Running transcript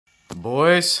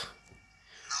Boys,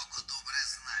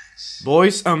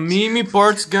 a Mimi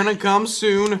part's gonna come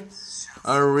soon.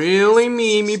 A really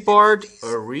Mimi part,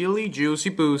 a really juicy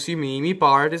pussy Mimi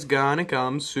part is gonna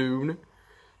come soon.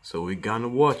 So we're gonna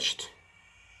watch it.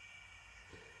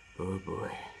 Oh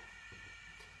boy.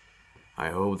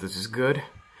 I hope this is good.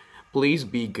 Please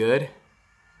be good.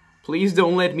 Please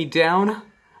don't let me down.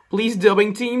 Please,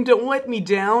 dubbing team, don't let me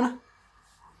down.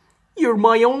 You're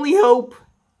my only hope.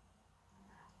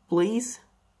 Please?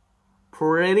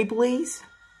 Pretty please?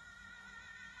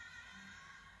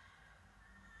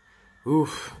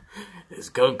 Oof. It's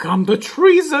gonna come the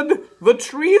treason! The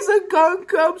treason gonna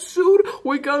come soon!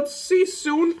 We gonna see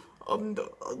soon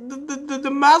the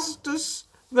masters!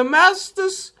 The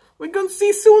masters! We gonna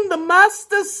see soon the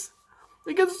masters!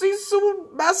 We gonna see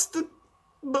soon master...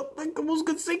 But I was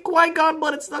gonna say Qui-Gon,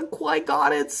 but it's not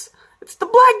Qui-Gon, it's the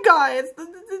black guy!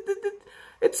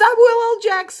 It's Samuel L.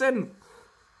 Jackson!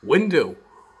 Window.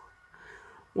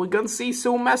 We're gonna see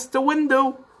soon Master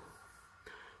Window.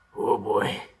 Oh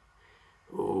boy.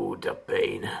 Ooh, the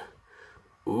pain.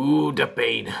 Ooh, the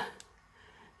pain.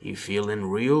 You feeling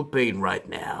real pain right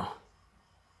now.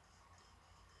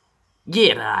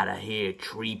 Get out of here,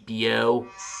 Treepio.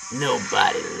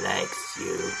 Nobody likes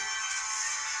you.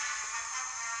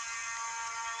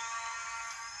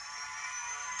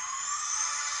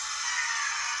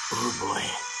 Oh boy.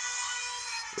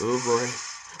 Oh boy.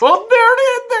 Oh, there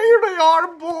they are,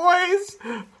 boys!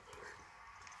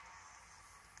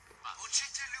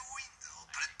 Учителю Уиндъл,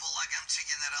 предполагам, че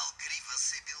генерал Гривас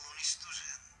е бил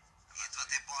унищожен.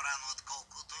 Идвате по-рано,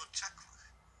 отколкото очаквах.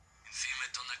 В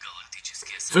името на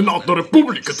Галактическия Сенат на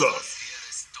Републиката!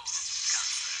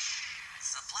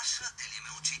 Заплашвате ли ме,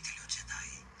 учителю Джедай?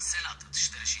 Сенатът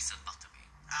ще реши съдбата ми.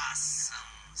 Аз съм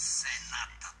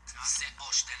Сенатът. Все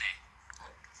още не.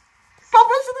 Това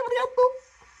беше неприятно.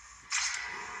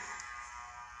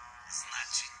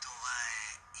 Значи това е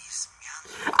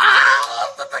измяна.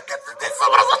 Не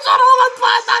съм разочарован,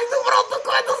 това е най-доброто,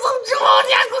 което съм чувал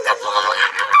някога.